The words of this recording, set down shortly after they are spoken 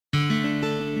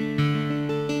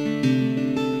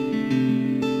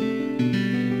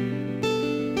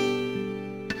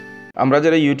আমরা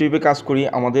যারা ইউটিউবে কাজ করি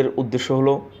আমাদের উদ্দেশ্য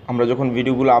হলো আমরা যখন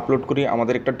ভিডিওগুলো আপলোড করি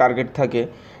আমাদের একটা টার্গেট থাকে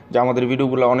যে আমাদের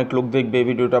ভিডিওগুলো অনেক লোক দেখবে,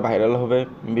 ভিডিওটা ভাইরাল হবে,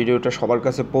 ভিডিওটা সবার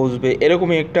কাছে পৌঁছবে,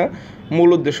 এরকমই একটা মূল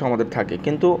উদ্দেশ্য আমাদের থাকে।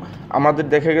 কিন্তু আমাদের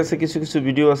দেখা গেছে কিছু কিছু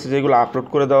ভিডিও আছে যেগুলো আপলোড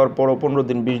করে দেওয়ার পরও 15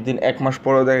 দিন 20 দিন 1 মাস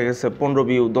পরেও দেখা গেছে 15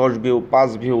 ভিউ 10 ভিউ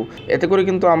 5 ভিউ। এতে করে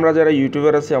কিন্তু আমরা যারা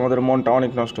ইউটিউবার আছি আমাদের মনটা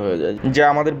অনেক নষ্ট হয়ে যায় যে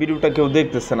আমাদের ভিডিওটা কেউ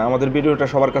দেখতেছে না, আমাদের ভিডিওটা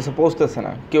সবার কাছে পৌঁছতেছে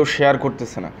না, কেউ শেয়ার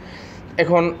করতেছে না।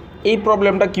 এখন এই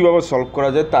প্রবলেমটা কীভাবে সলভ করা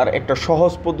যায় তার একটা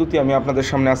সহজ পদ্ধতি আমি আপনাদের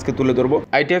সামনে আজকে তুলে ধরবো।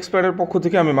 আইটি এক্সপার্টের পক্ষ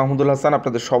থেকে আমি মাহমুদুল হাসান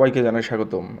আপনাদের সবাইকে জানাই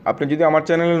স্বাগতম। আপনি যদি আমার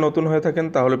চ্যানেলে নতুন হয়ে থাকেন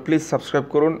তাহলে প্লিজ সাবস্ক্রাইব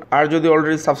করুন, আর যদি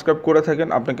অলরেডি সাবস্ক্রাইব করে থাকেন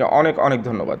আপনাকে অনেক অনেক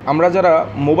ধন্যবাদ। আমরা যারা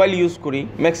মোবাইল ইউজ করি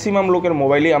ম্যাক্সিমাম লোকের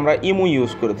মোবাইলেই আমরা ইমো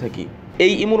ইউজ করে থাকি।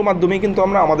 এই ইমোর মাধ্যমেই কিন্তু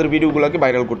আমরা আমাদের ভিডিওগুলোকে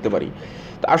ভাইরাল করতে পারি।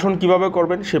 তো আসুন কীভাবে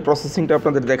করবেন সেই প্রসেসিংটা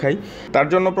আপনাদের দেখাই। তার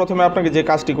জন্য প্রথমে আপনাকে যে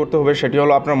কাজটি করতে হবে সেটি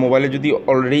হলো আপনার মোবাইলে যদি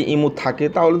অলরেডি ইমো থাকে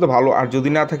তাহলে তো ভালো, আর যদি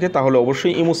না থাকে তাহলে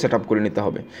অবশ্যই ইমো সেট আপ করে নিতে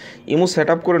হবে। ইমো সেট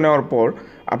আপ করে নেওয়ার পর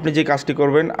আপনি যে কাজটি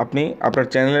করবেন, আপনি আপনার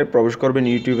চ্যানেলে প্রবেশ করবেন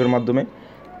ইউটিউবের মাধ্যমে।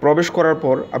 প্রবেশ করার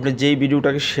পর আপনি যেই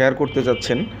ভিডিওটাকে শেয়ার করতে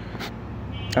যাচ্ছেন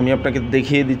আমি আপনাকে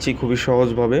দেখিয়ে দিচ্ছি খুবই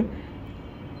সহজভাবে।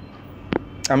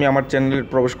 আমি আমার চ্যানেলে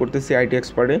প্রবেশ করতেছি আইটি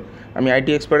এক্সপার্টে। আমি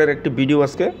আইটি এক্সপার্টের একটি ভিডিও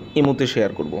আজকে ইমোতে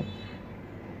শেয়ার করব।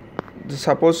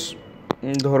 সাপোজ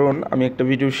ধরুন আমি একটা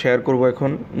ভিডিও শেয়ার করব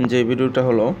এখন, যে ভিডিওটা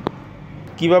হলো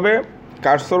কিভাবে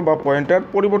কার্সর বা পয়েন্টার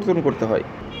পরিবর্তন করতে হয়।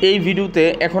 এই ভিডিওতে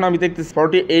এখন আমি দেখতেছি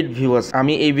 48 ভিউ আছে।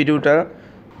 আমি এই ভিডিওটা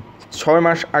 6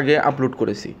 মাস আগে আপলোড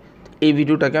করেছি। এই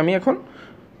ভিডিওটাকে আমি এখন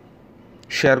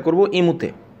শেয়ার করব ইমোতে।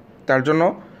 তার জন্য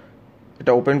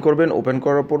এটা ওপেন করবেন, ওপেন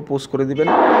করার পর পোস্ট করে দিবেন,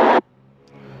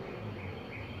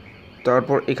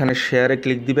 তারপর এখানে শেয়ারে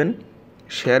ক্লিক দিবেন।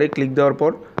 শেয়ারে ক্লিক দেওয়ার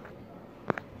পর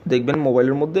দেখবেন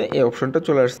মোবাইলের মধ্যে এই অপশনটা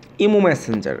চলে আসছে ইমো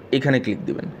মেসেঞ্জার, এখানে ক্লিক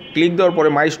দিবেন। ক্লিক দেওয়ার পরে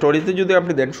মাই স্টোরিতে যদি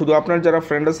আপনি দেন শুধু আপনার যারা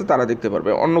ফ্রেন্ড আছে তারা দেখতে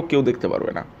পারবে, অন্য কেউ দেখতে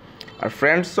পারবে না। আর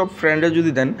ফ্রেন্ডস অফ ফ্রেন্ডে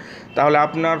যদি দেন তাহলে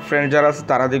আপনার ফ্রেন্ড যারা আছে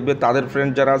তারা দেখবে, তাদের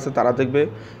ফ্রেন্ড যারা আছে তারা দেখবে,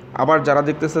 আবার যারা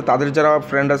দেখতেছে তাদের যারা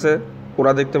ফ্রেন্ড আছে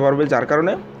ওরা দেখতে পারবে, যার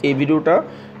কারণে এই ভিডিওটা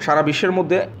সারা বিশ্বের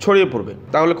মধ্যে ছড়িয়ে পড়বে।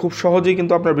 তাহলে খুব সহজেই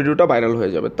কিন্তু আপনার ভিডিওটা ভাইরাল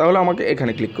হয়ে যাবে। তাহলে আমাকে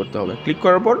এখানে ক্লিক করতে হবে। ক্লিক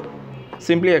করার পর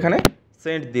সিম্পলি এখানে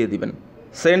সেন্ড দিয়ে দিবেন।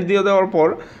 সেন্ড দিয়ে দেওয়ার পর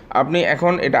আপনি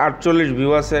এখন এটা 48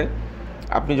 ভিউ আছে।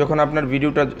 আপনি যখন আপনার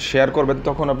ভিডিওটা শেয়ার করবেন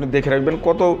তখন আপনি দেখে রাখবেন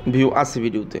কত ভিউ আছে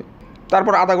ভিডিওতে।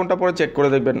 তারপর আধা ঘন্টা পরে চেক করে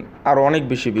দেখবেন আরও অনেক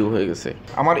বেশি ভিউ হয়ে গেছে।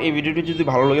 আমার এই ভিডিওটি যদি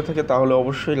ভালো লেগে থাকে তাহলে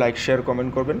অবশ্যই লাইক শেয়ার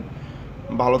কমেন্ট করবেন।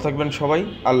 ভালো থাকবেন সবাই,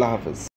 আল্লাহ হাফেজ।